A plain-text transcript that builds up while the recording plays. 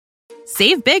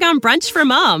Save big on brunch for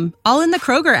mom, all in the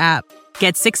Kroger app.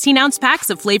 Get 16-ounce packs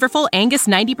of flavorful Angus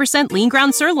 90% lean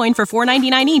ground sirloin for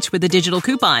 $4.99 each with a digital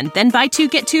coupon. Then buy 2,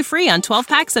 get 2 free on 12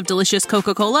 packs of delicious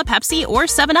Coca-Cola, Pepsi, or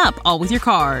 7-Up, all with your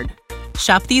card.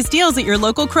 Shop these deals at your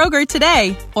local Kroger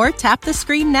today, or tap the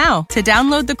screen now to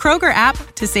download the Kroger app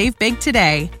to save big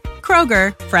today.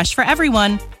 Kroger, fresh for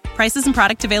everyone. Prices and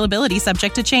product availability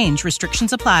subject to change.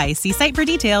 Restrictions apply. See site for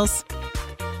details.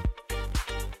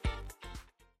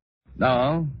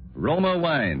 Now, Roma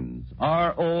Wines,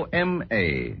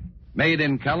 R-O-M-A, made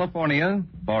in California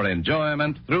for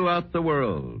enjoyment throughout the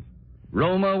world.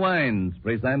 Roma Wines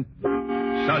present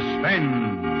Suspense.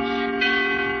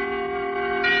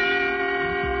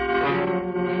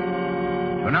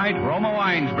 Tonight, Roma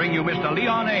Wines bring you Mr.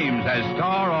 Leon Ames as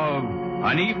star of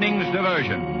An Evening's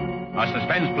Diversion, a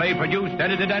suspense play produced,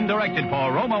 edited, and directed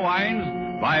for Roma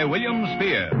Wines by William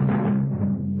Spear.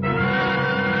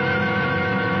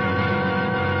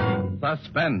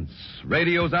 Suspense,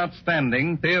 radio's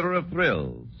outstanding theater of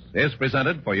thrills, is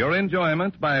presented for your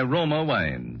enjoyment by Roma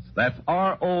Wines. That's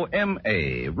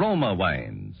R-O-M-A, Roma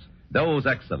Wines. Those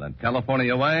excellent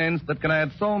California wines that can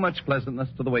add so much pleasantness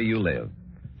to the way you live,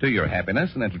 to your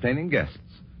happiness in entertaining guests,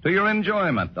 to your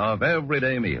enjoyment of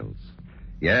everyday meals.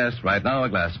 Yes, right now a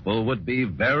glassful would be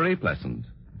very pleasant.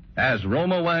 As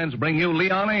Roma Wines bring you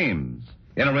Leon Ames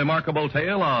in a remarkable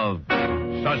tale of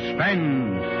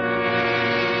suspense.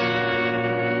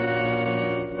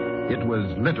 It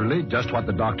was literally just what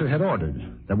the doctor had ordered.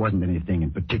 There wasn't anything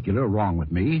in particular wrong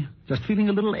with me, just feeling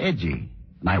a little edgy.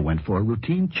 And I went for a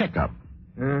routine checkup.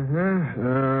 How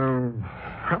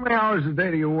many hours a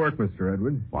day do you work, Mr.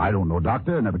 Edwards? Well, I don't know,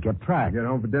 Doctor. I never kept track. Get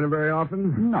home for dinner very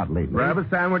often? Not lately. Grab a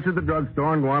sandwich at the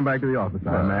drugstore and go on back to the office,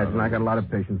 I imagine. I got a lot of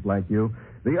patients like you.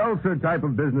 The ulcer type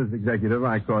of business executive,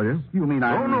 I call you. You mean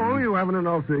I... Oh, no, you haven't an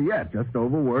ulcer yet. Just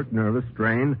overworked, nervous,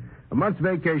 strain. A month's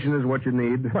vacation is what you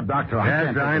need. But, Doctor, I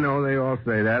Yes, I know they all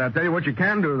say that. I'll tell you what you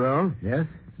can do, though. Yes?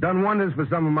 Done wonders for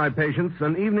some of my patients.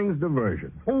 An evening's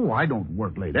diversion. Oh, I don't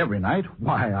work late every night.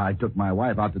 Why, I took my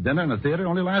wife out to dinner in the theater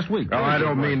only last week. Oh, I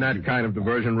don't mean that kind of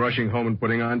diversion, rushing home and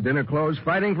putting on dinner clothes,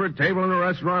 fighting for a table in a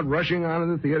restaurant, rushing on to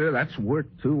the theater. That's work,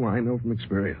 too, I know from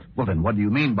experience. Well, then what do you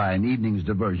mean by an evening's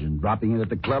diversion? Dropping in at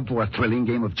the club for a thrilling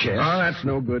game of chess? Oh, that's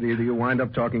no good either. You wind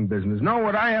up talking business. No,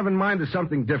 what I have in mind is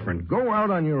something different. Go out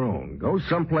on your own. Go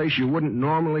someplace you wouldn't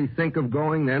normally think of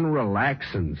going, then relax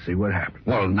and see what happens.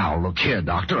 Well, now, look here,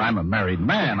 Doctor. I'm a married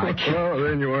man. I can't... Oh,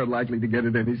 then you aren't likely to get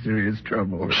in any serious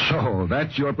trouble. So,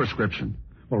 that's your prescription.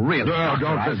 Well, really, Doctor,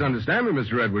 don't misunderstand me,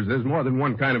 Mr. Edwards. There's more than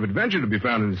one kind of adventure to be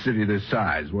found in a city this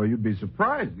size. Well, you'd be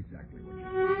surprised exactly what you...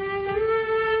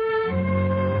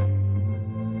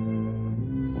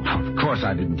 Well, of course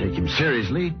I didn't take him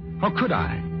seriously. How could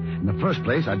I? In the first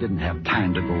place, I didn't have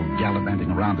time to go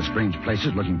gallivanting around to strange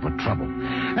places looking for trouble.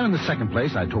 And in the second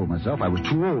place, I told myself I was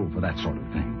too old for that sort of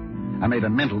thing. I made a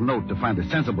mental note to find a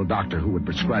sensible doctor who would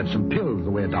prescribe some pills the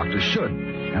way a doctor should,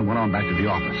 and went on back to the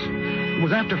office. It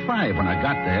was after 5 when I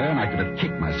got there, and I could have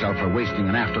kicked myself for wasting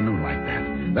an afternoon like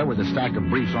that. There was a stack of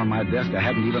briefs on my desk I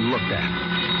hadn't even looked at.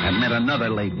 That meant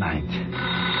another late night.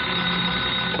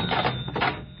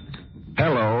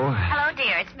 Hello. Hello,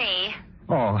 dear. It's me.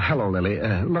 Oh, hello, Lily.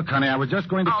 Look, honey, I was just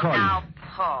going to call now,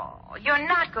 Paul, you're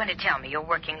not going to tell me you're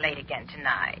working late again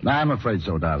tonight. you. I'm afraid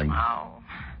so, darling. Oh.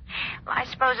 Well, I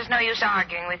suppose there's no use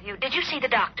arguing with you. Did you see the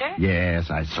doctor? Yes,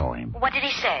 I saw him. What did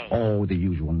he say? Oh, the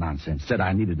usual nonsense. Said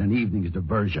I needed an evening's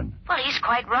diversion. Well, he's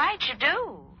quite right. You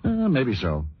do. Maybe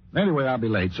so. Anyway, I'll be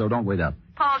late, so don't wait up.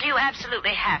 Paul, do you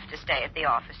absolutely have to stay at the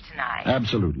office tonight?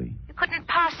 Absolutely. You couldn't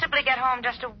possibly get home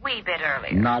just a wee bit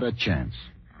earlier. Not a chance.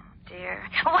 Oh, dear.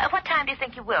 What time do you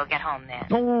think you will get home then?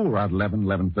 Oh, around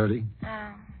 11:30.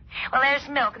 Oh. Well, there's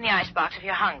milk in the icebox if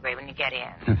you're hungry when you get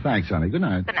in. Thanks, honey. Good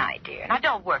night. Good night, dear. Now,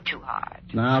 don't work too hard.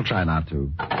 No, I'll try not to.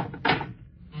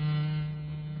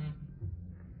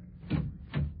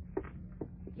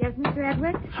 Yes, Mr.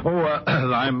 Edwards? Oh,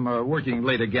 I'm working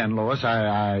late again, Lois.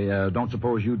 I don't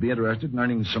suppose you'd be interested in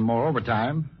earning some more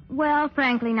overtime? Well,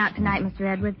 frankly, not tonight, Mr.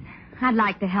 Edwards. I'd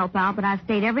like to help out, but I've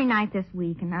stayed every night this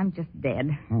week, and I'm just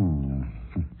dead.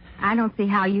 I don't see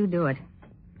how you do it.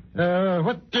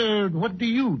 What do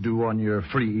you do on your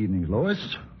free evenings,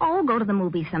 Lois? Oh, go to the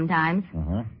movies sometimes.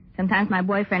 Uh-huh. Sometimes my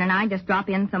boyfriend and I just drop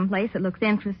in someplace that looks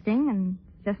interesting and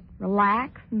just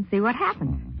relax and see what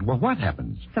happens. Well, what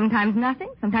happens? Sometimes nothing,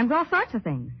 sometimes all sorts of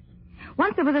things.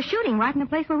 Once there was a shooting right in the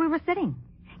place where we were sitting.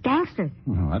 Gangsters.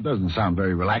 Well, that doesn't sound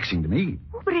very relaxing to me.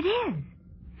 Oh, but it is.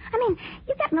 I mean,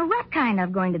 you get in a rut kind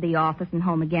of going to the office and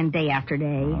home again day after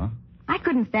day. Uh-huh. I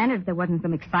couldn't stand it if there wasn't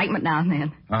some excitement now and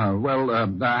then. Well,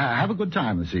 have a good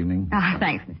time this evening. Oh,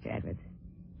 thanks, Mr. Edwards.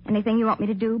 Anything you want me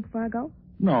to do before I go?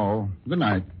 No. Good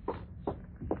night.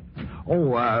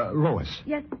 Oh, Lois.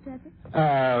 Yes, Mr.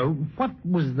 Edwards? What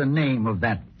was the name of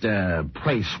that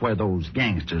place where those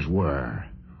gangsters were?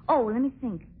 Oh, let me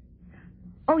think.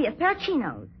 Oh, yes,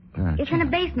 Parachino's. It's in a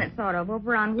basement, sort of,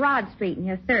 over on Rod Street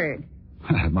near 3rd.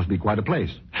 It must be quite a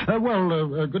place.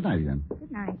 Good night again.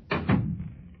 Good night.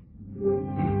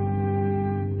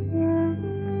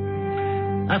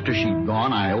 After she'd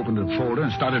gone, I opened a folder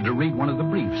and started to read one of the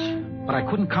briefs. But I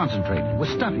couldn't concentrate. It was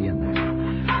stuffy in there.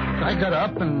 So I got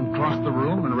up and crossed the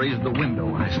room and raised the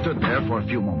window. I stood there for a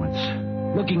few moments,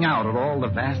 looking out at all the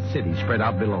vast city spread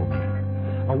out below me.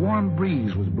 A warm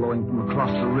breeze was blowing from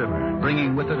across the river,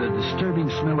 bringing with it a disturbing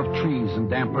smell of trees and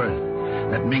damp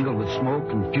earth that mingled with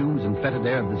smoke and fumes and fetid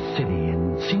air of the city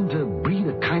and seemed to breed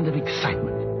a kind of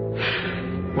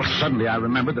excitement. Well, suddenly I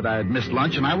remembered that I had missed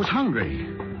lunch and I was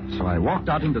hungry. So I walked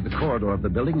out into the corridor of the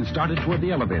building and started toward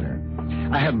the elevator.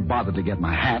 I hadn't bothered to get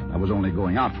my hat. I was only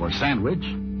going out for a sandwich.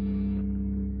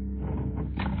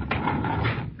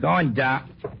 Going, Doc.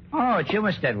 Oh, it's you,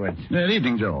 Mr. Edwards. Good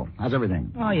evening, Joe. How's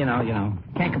everything? Oh, you know.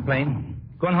 Can't complain.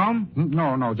 Going home?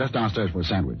 No, just downstairs for a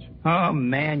sandwich. Oh,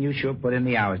 man, you sure put in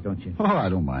the hours, don't you? Oh, I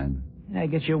don't mind. I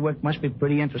guess your work must be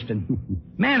pretty interesting.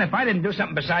 Man, if I didn't do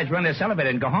something besides run this elevator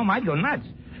and go home, I'd go nuts.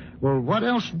 Well, what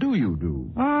else do you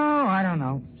do? Oh, I don't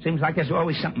know. Seems like there's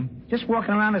always something. Just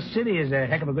walking around the city is a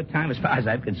heck of a good time as far as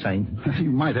I'm concerned.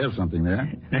 You might have something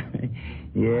there.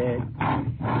 Yeah.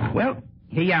 Well,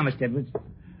 here you are, Mr. Edwards.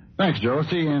 Thanks, Joe.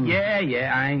 See you in...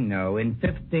 Yeah, I know. In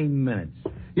 15 minutes.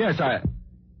 Yes,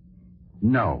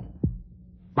 No.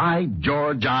 By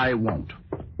George, I won't.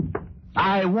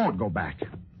 I won't go back.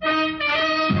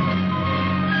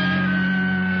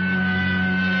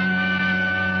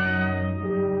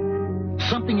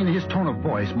 Something in his tone of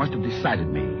voice must have decided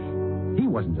me. He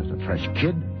wasn't just a fresh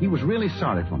kid. He was really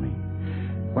sorry for me.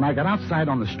 When I got outside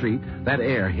on the street, that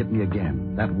air hit me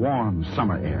again, that warm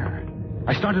summer air.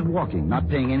 I started walking, not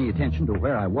paying any attention to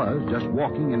where I was, just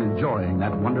walking and enjoying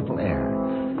that wonderful air.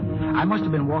 I must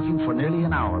have been walking for nearly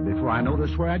an hour before I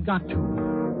noticed where I'd got to.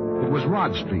 It was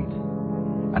Rod Street,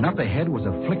 and up ahead was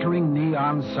a flickering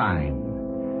neon sign.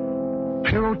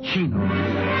 Parachino.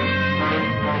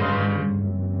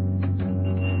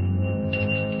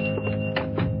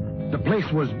 The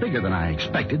place was bigger than I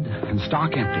expected and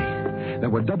stark empty. There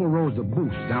were double rows of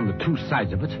booths down the two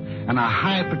sides of it and a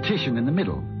high partition in the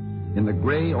middle. In the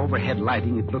gray overhead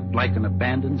lighting, it looked like an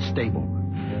abandoned stable.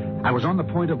 I was on the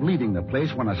point of leaving the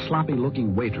place when a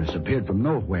sloppy-looking waitress appeared from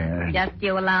nowhere. Just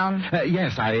you alone?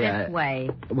 Yes, This way.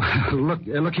 Well,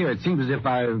 look here. It seems as if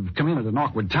I've come in at an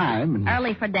awkward time. And...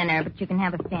 Early for dinner, but you can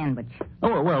have a sandwich.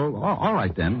 Oh, well, all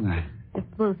right then. This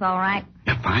booth all right?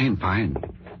 Yeah, fine.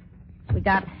 We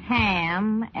got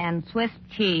ham and Swiss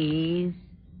cheese,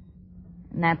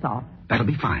 and that's all. That'll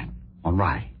be fine. On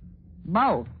rye.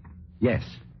 Both? Yes.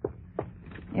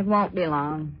 It won't be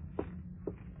long.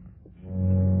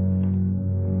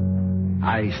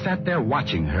 I sat there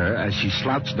watching her as she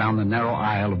slouched down the narrow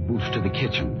aisle of booths to the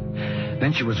kitchen.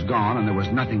 Then she was gone, and there was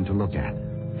nothing to look at.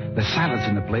 The silence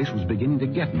in the place was beginning to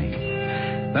get me.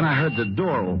 Then I heard the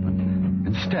door open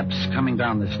and steps coming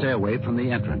down the stairway from the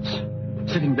entrance.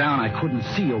 Sitting down, I couldn't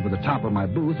see over the top of my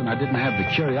booth, and I didn't have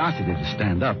the curiosity to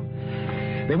stand up.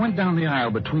 They went down the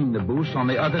aisle between the booths on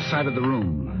the other side of the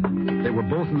room. They were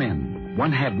both men.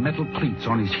 One had metal cleats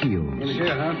on his heels. In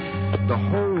here, huh? The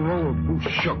whole row of booths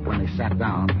shook when they sat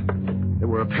down. They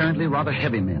were apparently rather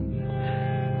heavy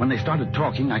men. When they started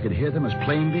talking, I could hear them as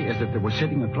plainly as if they were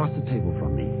sitting across the table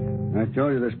from me. I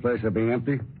told you this place would be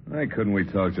empty. Why couldn't we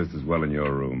talk just as well in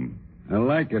your room? I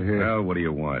like it here. Well, what do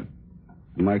you want?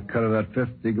 My cut of that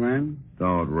 50 grand?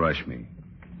 Don't rush me.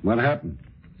 What happened?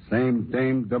 Same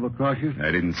dame double-cross you?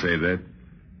 I didn't say that.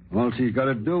 All she's got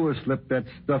to do is slip that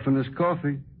stuff in this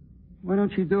coffee. Why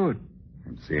don't she do it?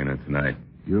 I'm seeing her tonight.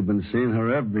 You've been seeing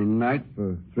her every night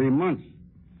for 3 months.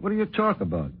 What do you talk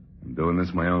about? I'm doing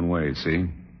this my own way, see?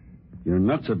 You're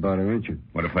nuts about her, ain't you?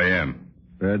 What if I am?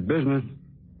 Bad business.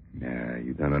 Nah,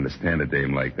 you don't understand a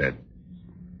dame like that.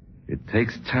 It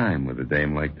takes time with a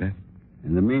dame like that.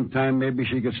 In the meantime, maybe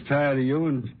she gets tired of you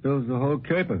and spills the whole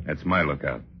caper. That's my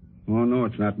lookout. Oh, no,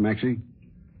 it's not, Maxie.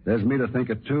 There's me to think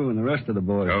of, too, and the rest of the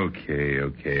boys. Okay.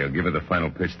 I'll give her the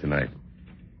final pitch tonight.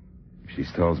 If she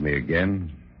stalls me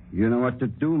again... You know what to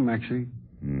do, Maxie.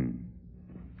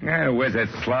 Where's that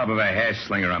slob of a hash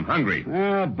slinger? I'm hungry.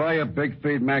 I'll buy a big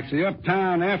feed, Maxie.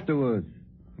 Uptown afterwards.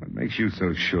 What makes you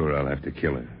so sure I'll have to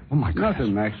kill her? Oh, my God.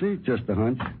 Nothing, Maxie. Just a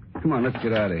hunch. Come on, let's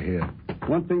get out of here.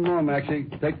 One thing more, Maxie.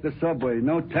 Take the subway.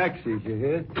 No taxis, you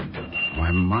hear?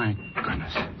 Why, my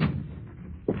goodness.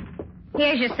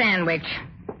 Here's your sandwich.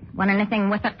 Want anything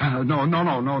with it? No.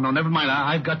 Never mind.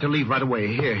 I've got to leave right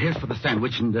away. Here's for the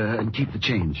sandwich and keep the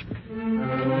change.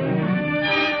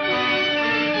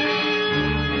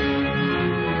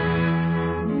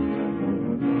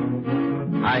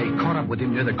 I caught up with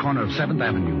him near the corner of 7th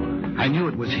Avenue. I knew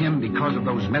it was him because of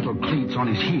those metal cleats on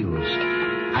his heels.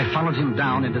 I followed him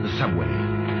down into the subway.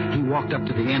 He walked up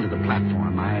to the end of the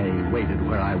platform. I waited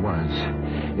where I was.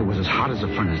 It was as hot as a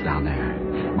furnace down there.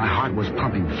 My heart was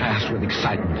pumping fast with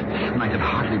excitement, and I could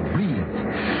hardly breathe.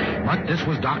 But this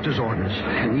was doctor's orders,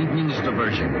 an evening's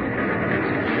diversion.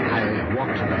 I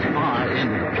walked to the far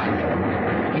end of the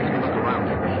platform. He didn't look around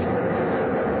at me.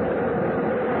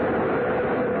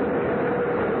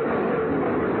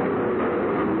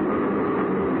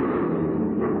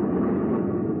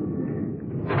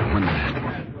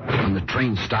 When the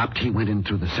train stopped, he went in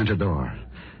through the center door.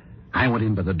 I went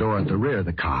in by the door at the rear of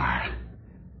the car.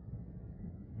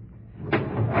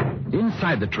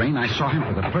 Inside the train, I saw him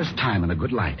for the first time in a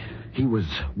good light. He was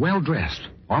well-dressed,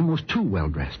 almost too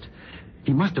well-dressed.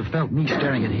 He must have felt me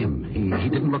staring at him. He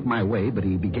didn't look my way, but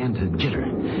he began to jitter.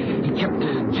 He kept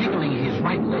jiggling his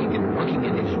right leg and looking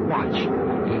at his watch.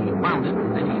 He wound it,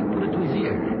 and then he put it to his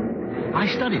ear. I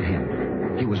studied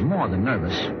him. He was more than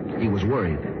nervous. He was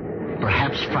worried,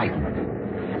 perhaps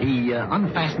frightened. He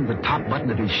unfastened the top button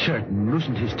of his shirt and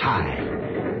loosened his tie.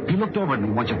 He looked over at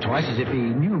me once or twice as if he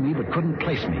knew me but couldn't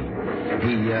place me.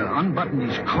 He unbuttoned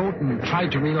his coat and tried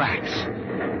to relax.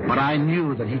 But I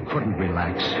knew that he couldn't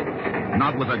relax.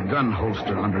 Not with a gun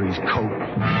holster under his coat.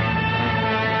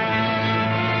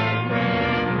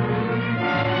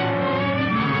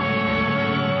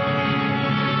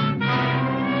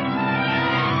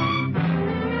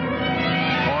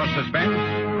 For suspense,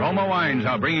 Roma Wines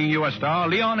are bringing you a star,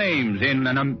 Leon Ames, in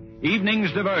an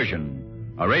evening's diversion.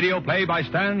 A radio play by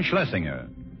Stan Schlesinger.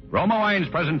 Roma Wine's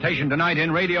presentation tonight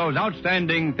in radio's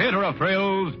outstanding theater of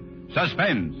thrills,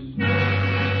 Suspense.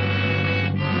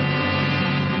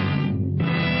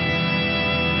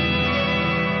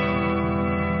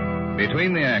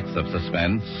 Between the acts of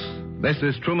suspense, this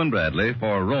is Truman Bradley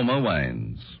for Roma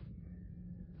Wines.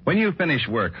 When you finish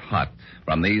work hot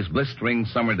from these blistering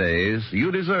summer days,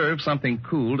 you deserve something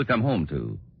cool to come home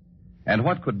to. And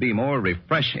what could be more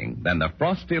refreshing than the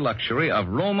frosty luxury of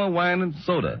Roma Wine and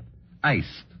Soda,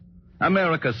 iced,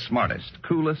 America's smartest,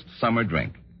 coolest summer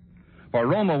drink. For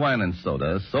Roma Wine and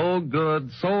Soda, so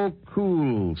good, so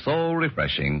cool, so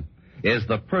refreshing, is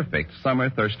the perfect summer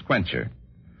thirst quencher.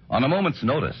 On a moment's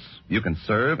notice, you can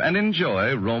serve and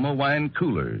enjoy Roma Wine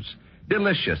coolers,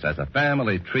 delicious as a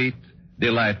family treat,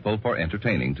 delightful for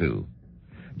entertaining, too.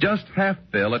 Just half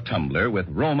fill a tumbler with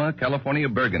Roma California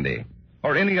Burgundy,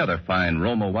 or any other fine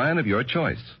Roma wine of your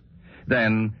choice.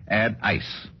 Then add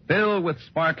ice. Fill with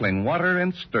sparkling water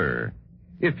and stir.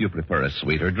 If you prefer a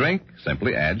sweeter drink,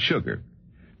 simply add sugar.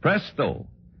 Presto!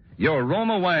 Your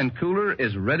Roma wine cooler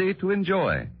is ready to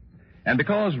enjoy. And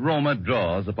because Roma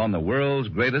draws upon the world's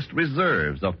greatest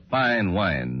reserves of fine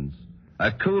wines,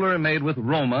 a cooler made with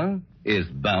Roma is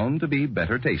bound to be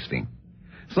better tasting.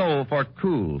 So, for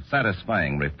cool,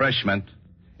 satisfying refreshment,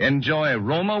 enjoy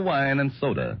Roma Wine and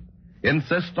Soda.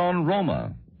 Insist on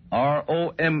Roma,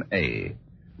 R-O-M-A.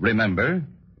 Remember,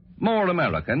 more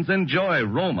Americans enjoy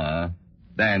Roma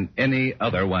than any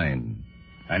other wine.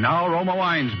 And now Roma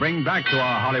Wines bring back to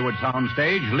our Hollywood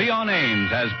soundstage Leon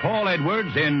Ames as Paul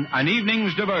Edwards in An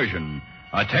Evening's Diversion,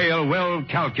 a tale well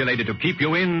calculated to keep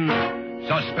you in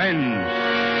suspense.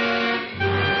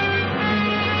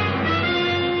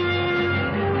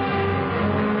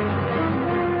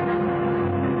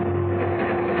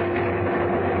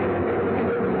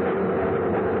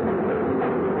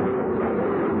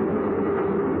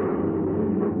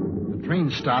 The train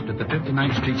stopped at the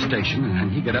 59th Street station,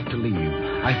 and he got up to leave.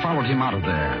 I followed him out of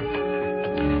there.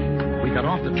 We got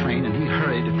off the train, and he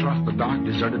hurried across the dark,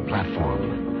 deserted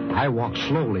platform. I walked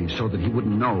slowly so that he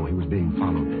wouldn't know he was being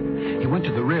followed. He went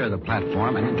to the rear of the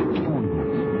platform and into a phone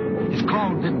booth. His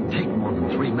call didn't take more than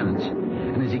 3 minutes,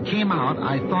 and as he came out,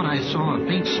 I thought I saw a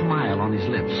faint smile on his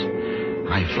lips.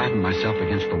 I flattened myself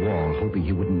against the wall, hoping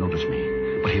he wouldn't notice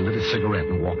me, but he lit a cigarette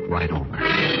and walked right over.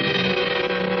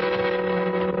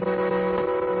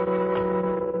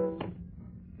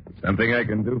 Something I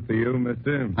can do for you,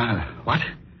 mister? What?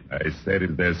 I said,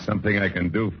 is there something I can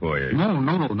do for you? No.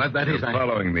 That You're is...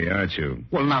 following me, aren't you?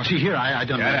 Well, now, see here, I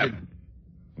don't... Shut up.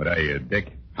 What are you, a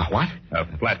dick? A what? A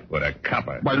flatfoot, a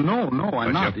copper. Well, no,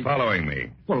 I'm not. You're following me.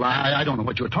 Well, I don't know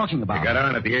what you're talking about. You got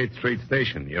on at the 8th Street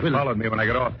station. You followed me when I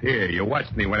got off here. You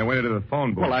watched me when I went into the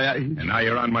phone booth. Well, And now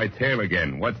you're on my tail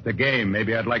again. What's the game?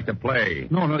 Maybe I'd like to play.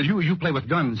 No, you play with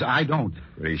guns. I don't.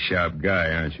 Pretty sharp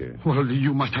guy, aren't you? Well,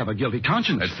 you must have a guilty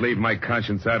conscience. Let's leave my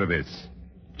conscience out of this.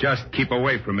 Just keep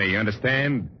away from me, you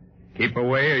understand? Keep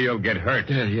away or you'll get hurt.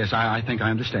 Yes, I think I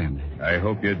understand. I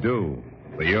hope you do.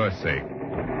 For your sake.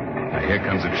 Now, here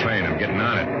comes a train. I'm getting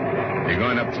on it. You're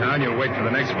going uptown, you'll wait for the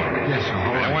next one. Yes, sir.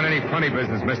 I don't want any funny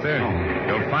business, mister. No.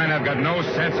 You'll find I've got no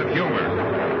sense of humor.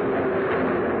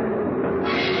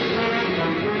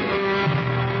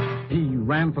 He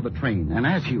ran for the train, and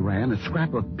as he ran, a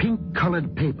scrap of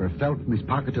pink-colored paper fell from his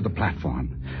pocket to the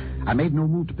platform. I made no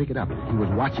move to pick it up. He was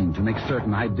watching to make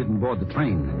certain I didn't board the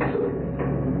train.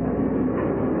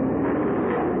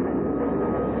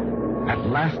 At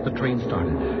last, the train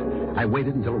started. I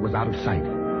waited until it was out of sight.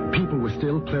 People were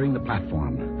still clearing the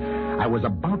platform. I was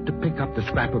about to pick up the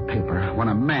scrap of paper when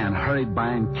a man hurried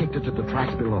by and kicked it to the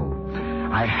tracks below.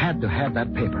 I had to have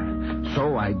that paper,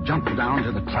 so I jumped down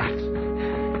to the tracks.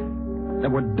 There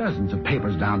were dozens of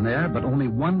papers down there, but only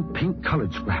one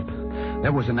pink-colored scrap.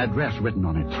 There was an address written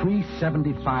on it,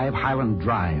 375 Highland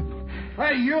Drive.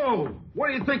 Hey, you! What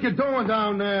do you think you're doing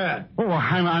down there? Oh,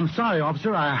 I'm sorry,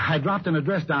 officer. I dropped an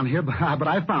address down here, but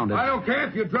I found it. I don't care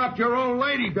if you dropped your old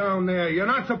lady down there. You're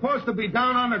not supposed to be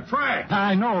down on the track.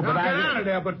 I know, but now get out of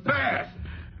there, but fast.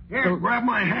 Here, grab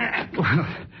my hat. Well,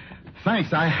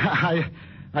 thanks. I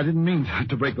didn't mean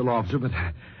to break the law, officer, but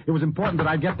it was important that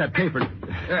I get that paper.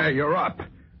 Yeah, you're up.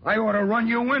 I ought to run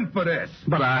you in for this.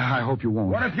 But I hope you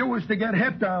won't. What if you was to get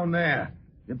hit down there?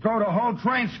 You'd throw the whole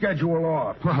train schedule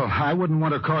off. Well, I wouldn't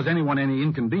want to cause anyone any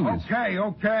inconvenience.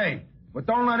 Okay. But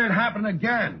don't let it happen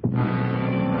again.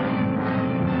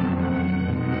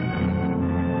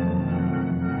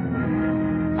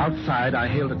 Outside, I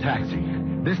hailed a taxi.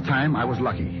 This time, I was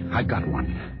lucky. I got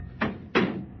one.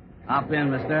 Hop in,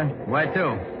 mister. Where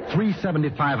to?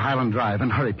 375 Highland Drive,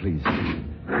 and hurry, please.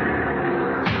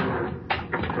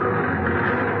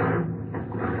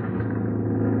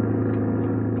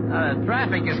 The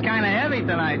traffic is kind of heavy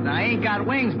tonight. I ain't got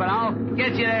wings, but I'll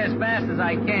get you there as fast as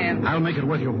I can. I'll make it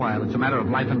worth your while. It's a matter of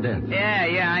life and death.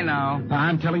 Yeah, I know.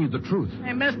 I'm telling you the truth.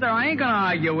 Hey, mister, I ain't gonna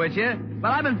argue with you.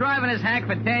 But I've been driving this hack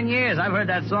for 10 years. I've heard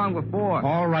that song before.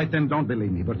 All right, then, don't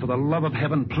believe me. But for the love of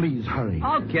heaven, please hurry.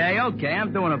 Okay.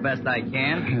 I'm doing the best I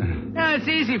can. It's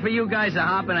easy for you guys to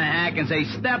hop in a hack and say,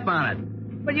 step on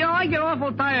it. But, I get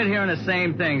awful tired hearing the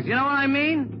same things. You know what I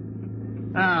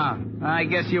mean? I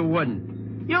guess you wouldn't.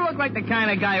 You look like the kind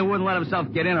of guy who wouldn't let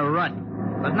himself get in a rut.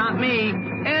 But not me.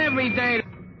 Every day.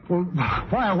 Well,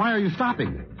 why are you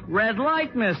stopping? Red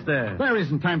light, mister. There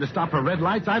isn't time to stop for red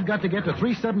lights. I've got to get to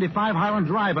 375 Highland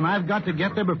Drive, and I've got to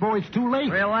get there before it's too late.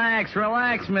 Relax,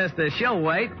 mister. She'll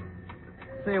wait.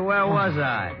 See, where was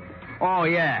I? Oh,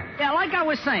 yeah. Yeah, like I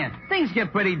was saying, things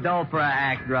get pretty dull for a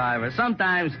hack driver.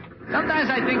 Sometimes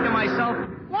I think to myself,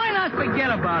 why not forget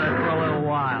about it for a little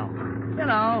while?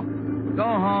 Go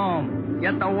home,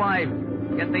 get the wife,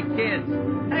 get the kids.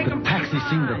 The taxi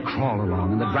seemed to crawl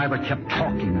along, and the driver kept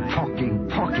talking.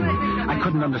 I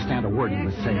couldn't understand a word he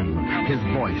was saying. His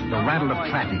voice, the rattle of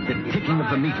traffic, the ticking of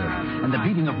the meter, and the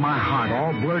beating of my heart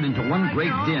all blurred into one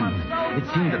great din. It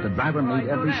seemed that the driver made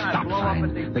every stop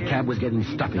sign. The cab was getting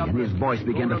stuffy, and his voice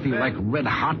began to feel like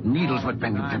red-hot needles were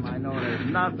bending.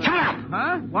 Shut up!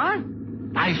 Huh? What?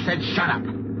 I said shut up.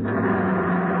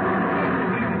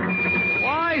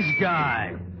 Wise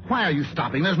guy. Why are you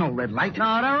stopping? There's no red light.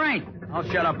 No, there ain't. I'll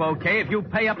shut up, okay, if you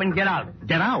pay up and get out.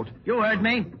 Get out? You heard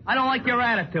me. I don't like your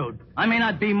attitude. I may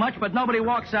not be much, but nobody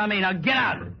walks on me. Now get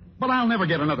out. But I'll never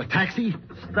get another taxi.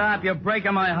 Stop. You're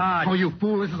breaking my heart. Oh, you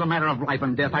fool. This is a matter of life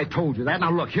and death. I told you that.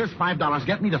 Now, look, here's $5.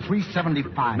 Get me to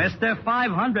 375. Mister,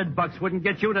 $500 wouldn't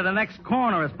get you to the next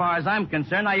corner as far as I'm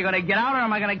concerned. Now, you going to get out or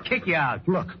am I going to kick you out?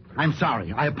 Look, I'm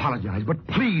sorry. I apologize. But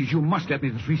please, you must get me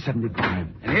to 375.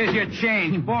 And here's your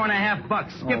change,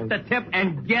 $4.50. Skip the tip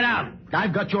and get out.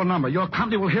 I've got your number. Your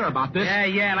company will hear about this.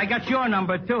 Yeah, and I got your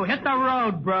number, too. Hit the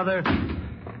road, brother.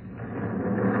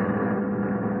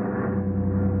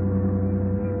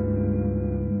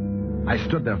 I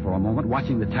stood there for a moment,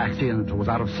 watching the taxi until it was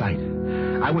out of sight.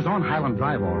 I was on Highland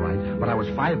Drive, all right, but I was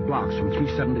 5 blocks from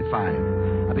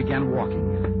 375. I began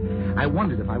walking. I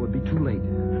wondered if I would be too late.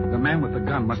 The man with the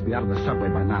gun must be out of the subway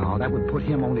by now. That would put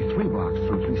him only 3 blocks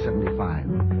from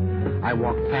 375. I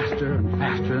walked faster and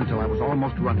faster until I was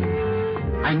almost running.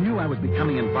 I knew I was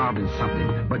becoming involved in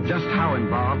something, but just how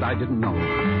involved, I didn't know.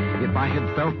 If I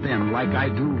had felt then, like I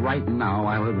do right now,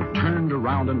 I would have turned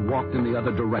around and walked in the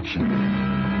other direction.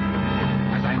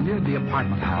 As I neared the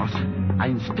apartment house, I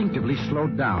instinctively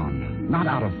slowed down, not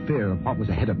out of fear of what was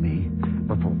ahead of me,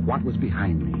 but for what was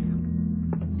behind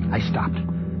me. I stopped.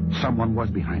 Someone was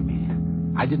behind me.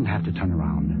 I didn't have to turn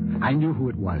around. I knew who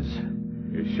it was.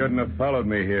 You shouldn't have followed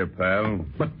me here, pal.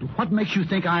 But what makes you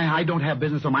think I don't have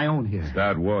business of my own here?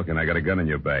 Start walking. I got a gun in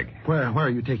your back. Where are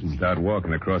you taking me? Start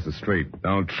walking across the street.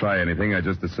 Don't try anything. I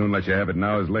just as soon let you have it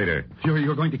now as later.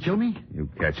 You're going to kill me? You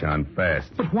catch on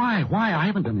fast. But why? Why? I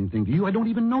haven't done anything to you. I don't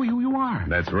even know who you are.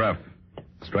 That's rough.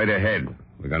 Straight ahead.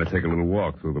 We're going to take a little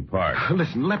walk through the park.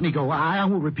 Listen, let me go. I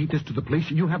won't repeat this to the police.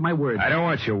 You have my word. I don't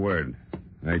want your word.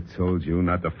 I told you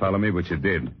not to follow me, but you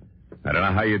did. I don't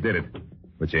know how you did it,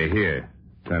 but you're here.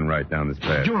 Turn right down this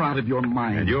path. You're out of your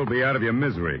mind. And you'll be out of your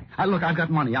misery. Look, I've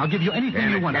got money. I'll give you anything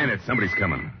you want. Can it? Somebody's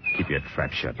coming. Keep your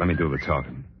trap shut. Let me do the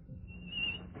talking.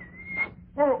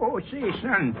 Say,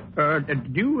 son,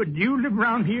 do you live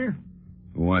around here?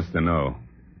 Who wants to know?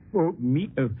 Oh,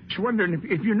 me? Just wondering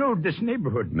if you know this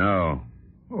neighborhood. No.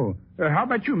 Oh, how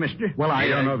about you, mister? Well, I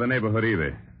don't know the neighborhood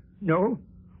either. No?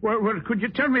 Well, could you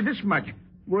tell me this much?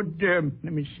 Would,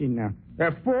 let me see now.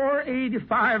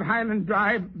 485 Highland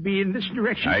Drive be in this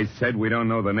direction? I said we don't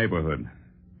know the neighborhood.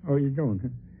 Oh, you don't, huh?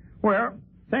 Well,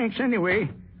 thanks anyway.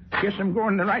 Guess I'm going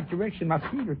in the right direction. My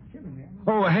feet are killing me.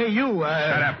 Oh, hey, you,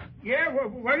 Shut up. Yeah,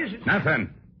 what is it? Nothing.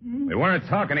 We weren't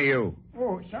talking to you.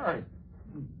 Oh, sorry.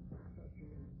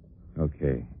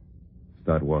 Okay.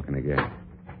 Start walking again.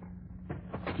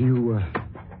 Do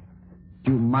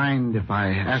you mind if I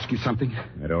ask you something?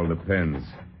 It all depends.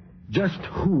 Just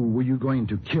who were you going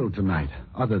to kill tonight,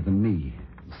 other than me?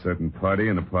 A certain party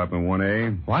in apartment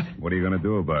 1A. What? What are you going to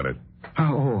do about it?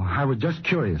 Oh, I was just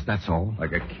curious, that's all.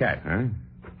 Like a cat, huh?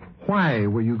 Why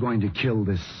were you going to kill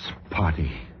this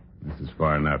party? This is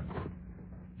far enough.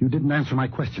 You didn't answer my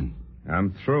question.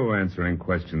 I'm through answering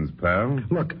questions, pal.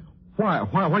 Look,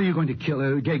 what are you going to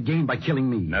gain by killing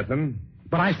me? Nothing.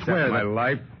 But I swear my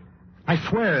life. I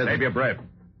swear Save your breath.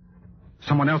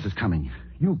 Someone else is coming.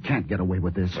 You can't get away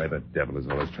with this. Where the devil is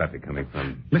all this traffic coming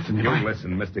from? Listen,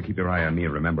 listen, mister. Keep your eye on me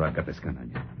and remember I've got this gun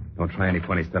on you. Don't try any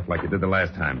funny stuff like you did the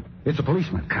last time. It's a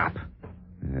policeman. Cop.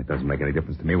 It doesn't make any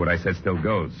difference to me. What I said still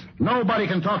goes. Nobody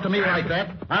can talk to me like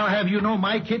that. I'll have you know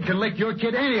my kid can lick your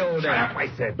kid any old day. Shut up, I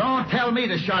said. Don't tell me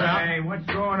to shut up. Hey, what's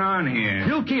going on here?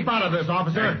 You keep out of this,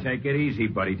 officer. Hey, take it easy,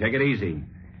 buddy. Take it easy.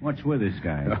 What's with this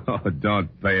guy? Oh, don't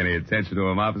pay any attention to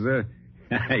him, officer.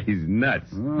 He's nuts.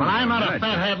 But I'm not a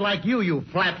fathead like you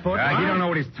flatfoot. You don't know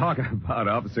what he's talking about,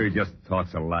 officer. He just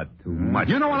talks a lot too much.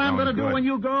 You know what I'm going to do when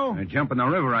you go? Jump in the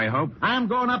river, I hope. I'm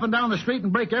going up and down the street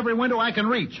and break every window I can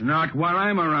reach. Not while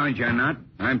I'm around, you're not.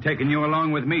 I'm taking you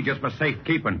along with me just for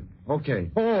safekeeping. Okay.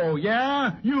 Oh,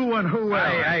 yeah? You and who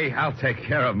else? Hey, I'll take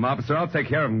care of him, officer. I'll take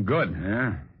care of him good.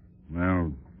 Yeah?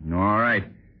 Well, all right.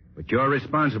 But you're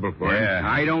responsible for it.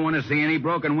 I don't want to see any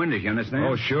broken windows, you understand?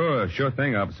 Oh, sure. Sure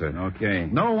thing, officer. Okay.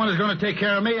 No one is going to take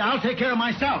care of me. I'll take care of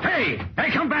myself. Hey,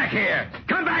 come back here.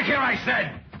 Come back here, I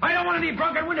said. I don't want any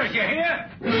broken windows, you hear?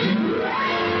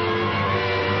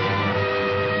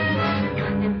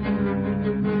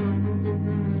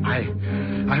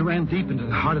 I ran deep into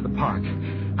the heart of the park.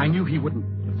 I knew he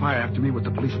wouldn't fire after me with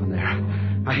the policeman there.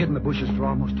 I hid in the bushes for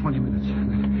almost 20 minutes.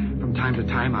 From time to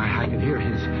time, I could hear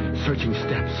his searching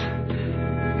steps.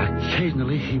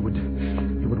 Occasionally, he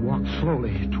would walk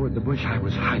slowly toward the bush I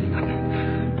was hiding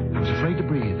under. I was afraid to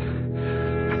breathe,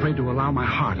 afraid to allow my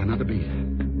heart another beat.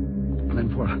 And then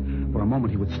for a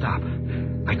moment, he would stop.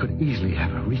 I could easily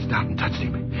have reached out and touched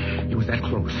him. He was that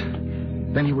close.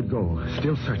 Then he would go,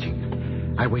 still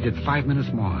searching. I waited 5 minutes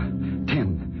more,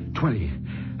 10, 20,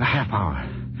 a half hour.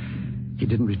 He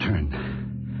didn't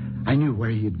return. I knew where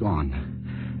he had gone.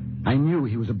 I knew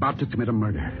he was about to commit a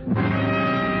murder.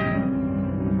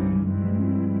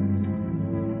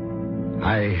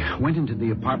 I went into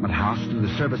the apartment house through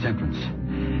the service entrance.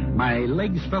 My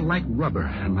legs felt like rubber,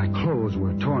 and my clothes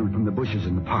were torn from the bushes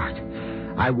in the park.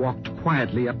 I walked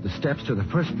quietly up the steps to the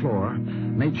first floor,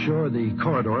 made sure the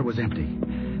corridor was empty,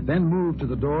 then moved to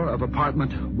the door of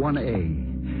apartment 1A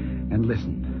and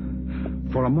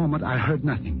listened. For a moment, I heard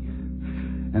nothing.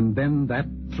 And then that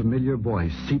familiar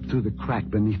voice seeped through the crack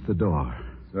beneath the door.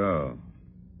 So,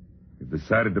 you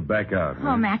decided to back out, huh?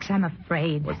 Oh, Max, I'm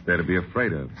afraid. What's there to be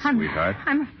afraid of, sweetheart?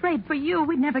 I'm afraid for you.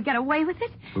 We'd never get away with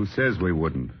it. Who says we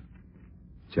wouldn't?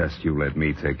 Just you let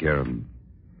me take care of him.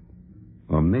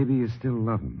 Or maybe you still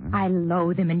love him, huh? I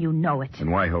loathe him, and you know it.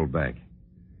 Then why hold back?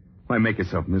 Why make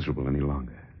yourself miserable any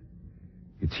longer?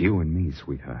 It's you and me,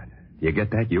 sweetheart. Do you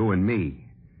get that? You and me.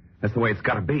 That's the way it's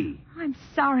got to be. I'm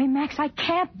sorry, Max. I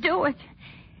can't do it.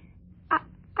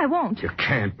 I won't. You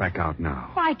can't back out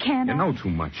now. Why can't I? You know too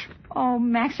much. Oh,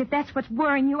 Max, if that's what's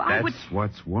worrying you, I would... That's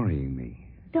what's worrying me.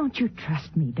 Don't you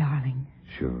trust me, darling?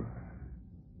 Sure.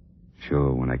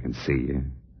 Sure, when I can see you.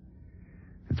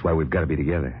 That's why we've got to be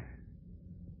together.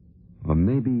 Or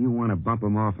maybe you want to bump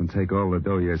him off and take all the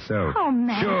dough yourself. Oh,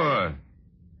 Max. Sure.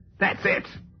 That's it.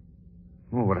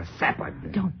 Oh, what a sap I've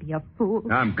been. Don't be a fool.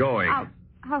 I'm going.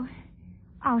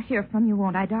 I'll hear from you,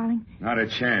 won't I, darling? Not a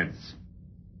chance.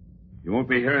 You won't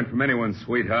be hearing from anyone,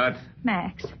 sweetheart.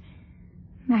 Max,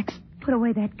 put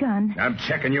away that gun. I'm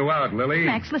checking you out, Lily.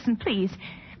 Max, listen, please.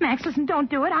 Max, listen, don't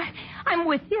do it. I'm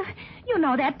with you. You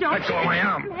know that, don't you? Let go of my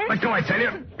arm. Max. Let go, I tell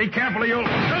you. Be careful or you'll...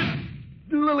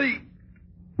 Lily.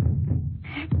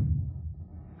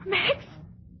 Max,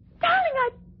 darling,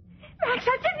 Max,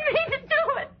 I didn't mean to do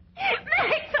it.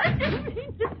 Max, I didn't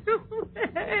mean to do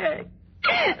it.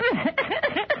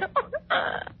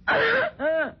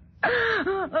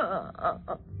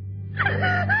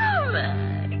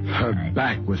 Her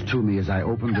back was to me as I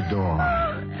opened the door.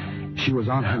 She was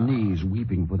on her knees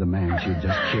weeping for the man she had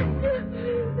just killed.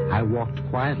 I walked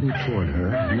quietly toward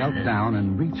her, knelt down,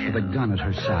 and reached for the gun at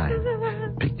her side.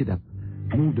 Picked it up,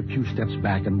 moved a few steps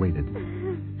back, and waited.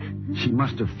 She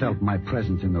must have felt my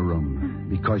presence in the room,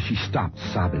 because she stopped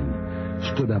sobbing,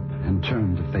 stood up, and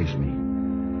turned to face me.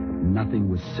 Nothing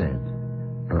was said.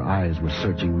 Her eyes were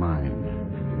searching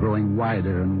mine, growing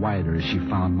wider and wider as she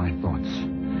found my thoughts.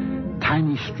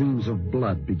 Tiny streams of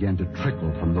blood began to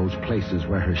trickle from those places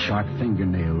where her sharp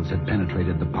fingernails had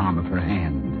penetrated the palm of her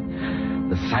hand.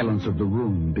 The silence of the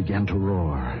room began to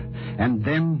roar. And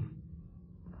then...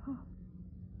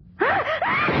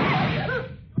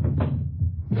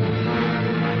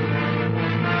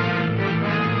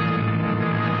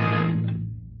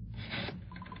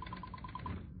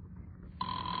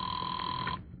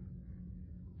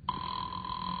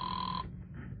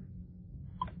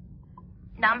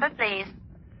 Number, please.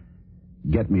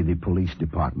 Get me the police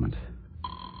department.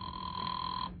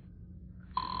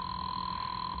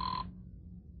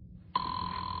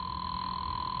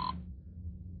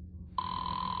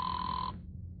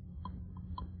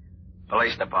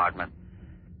 Police department.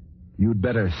 You'd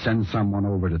better send someone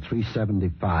over to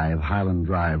 375 Highland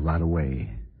Drive right away.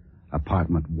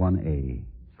 Apartment 1A.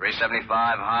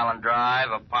 375 Highland Drive,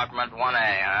 apartment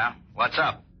 1A, huh? What's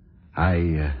up?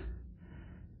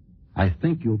 I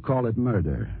think you'll call it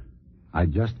murder. I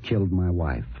just killed my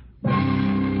wife.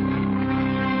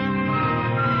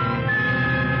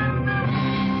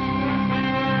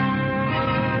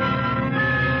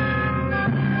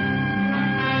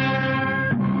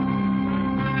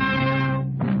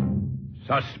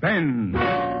 Suspense.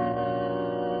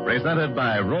 Presented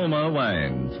by Roma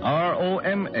Wines.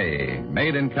 R-O-M-A.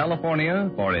 Made in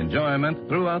California for enjoyment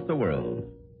throughout the world.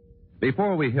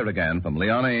 Before we hear again from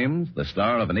Leon Ames, the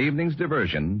star of an evening's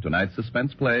diversion, tonight's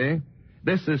suspense play,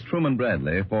 this is Truman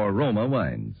Bradley for Roma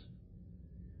Wines.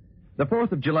 The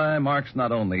 4th of July marks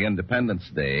not only Independence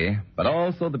Day, but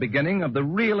also the beginning of the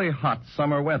really hot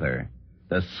summer weather,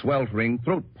 the sweltering,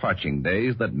 throat-parching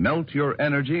days that melt your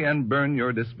energy and burn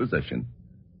your disposition.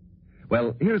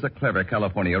 Well, here's a clever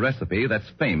California recipe that's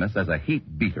famous as a heat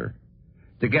beater.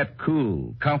 To get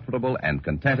cool, comfortable, and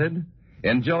contented,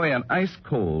 enjoy an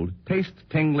ice-cold,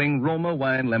 taste-tingling Roma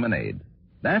wine lemonade.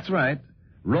 That's right,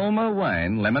 Roma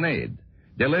wine lemonade.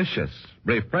 Delicious,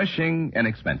 refreshing,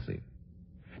 inexpensive.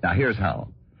 Now, here's how.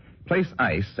 Place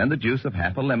ice and the juice of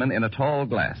half a lemon in a tall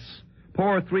glass.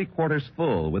 Pour 3/4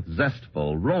 full with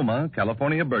zestful Roma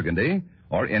California Burgundy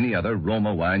or any other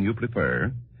Roma wine you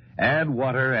prefer. Add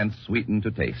water and sweeten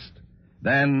to taste.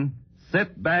 Then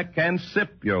sit back and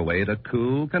sip your way to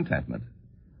cool contentment.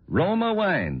 Roma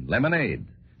wine lemonade,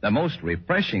 the most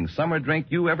refreshing summer drink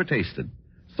you ever tasted.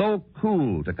 So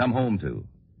cool to come home to.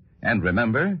 And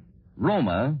remember,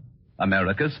 Roma,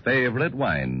 America's favorite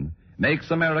wine,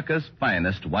 makes America's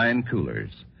finest wine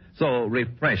coolers. So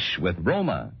refresh with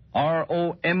Roma,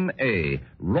 R-O-M-A,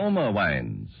 Roma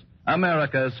wines,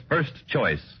 America's first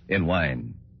choice in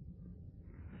wine.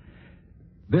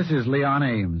 This is Leon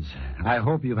Ames. I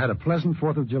hope you've had a pleasant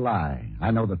 4th of July.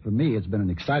 I know that for me it's been an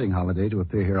exciting holiday to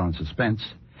appear here on Suspense.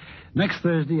 Next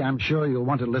Thursday, I'm sure you'll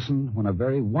want to listen when a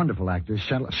very wonderful actor,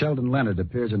 Sheldon Leonard,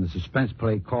 appears in a suspense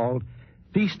play called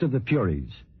Feast of the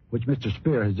Furies, which Mr.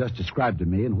 Spear has just described to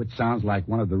me and which sounds like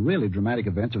one of the really dramatic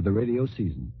events of the radio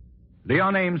season.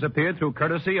 Leon Ames appeared through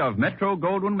courtesy of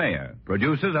Metro-Goldwyn-Mayer,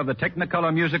 producers of the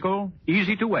Technicolor musical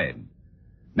Easy to Wed.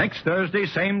 Next Thursday,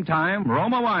 same time,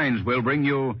 Roma Wines will bring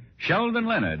you Sheldon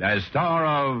Leonard as star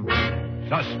of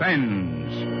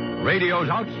Suspense, radio's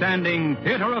outstanding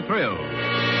theater of thrills.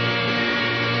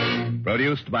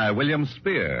 Produced by William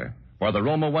Spear. for the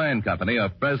Roma Wine Company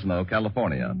of Fresno,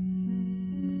 California.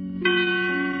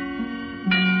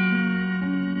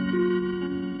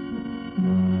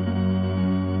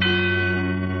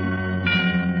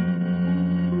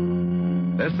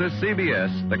 This is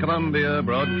CBS, the Columbia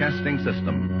Broadcasting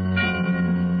System.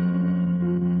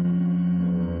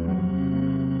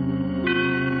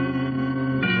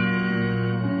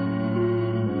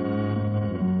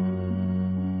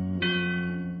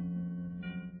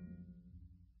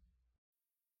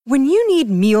 When you need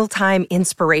mealtime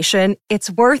inspiration, it's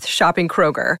worth shopping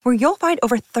Kroger, where you'll find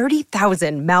over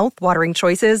 30,000 mouth-watering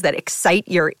choices that excite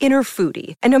your inner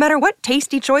foodie. And no matter what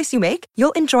tasty choice you make,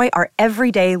 you'll enjoy our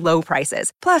everyday low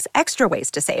prices, plus extra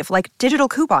ways to save, like digital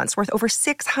coupons worth over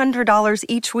 $600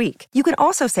 each week. You can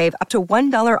also save up to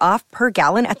 $1 off per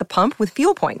gallon at the pump with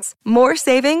fuel points. More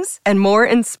savings and more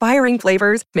inspiring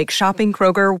flavors make shopping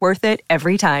Kroger worth it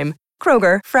every time.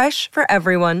 Kroger, fresh for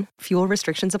everyone. Fuel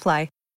restrictions apply.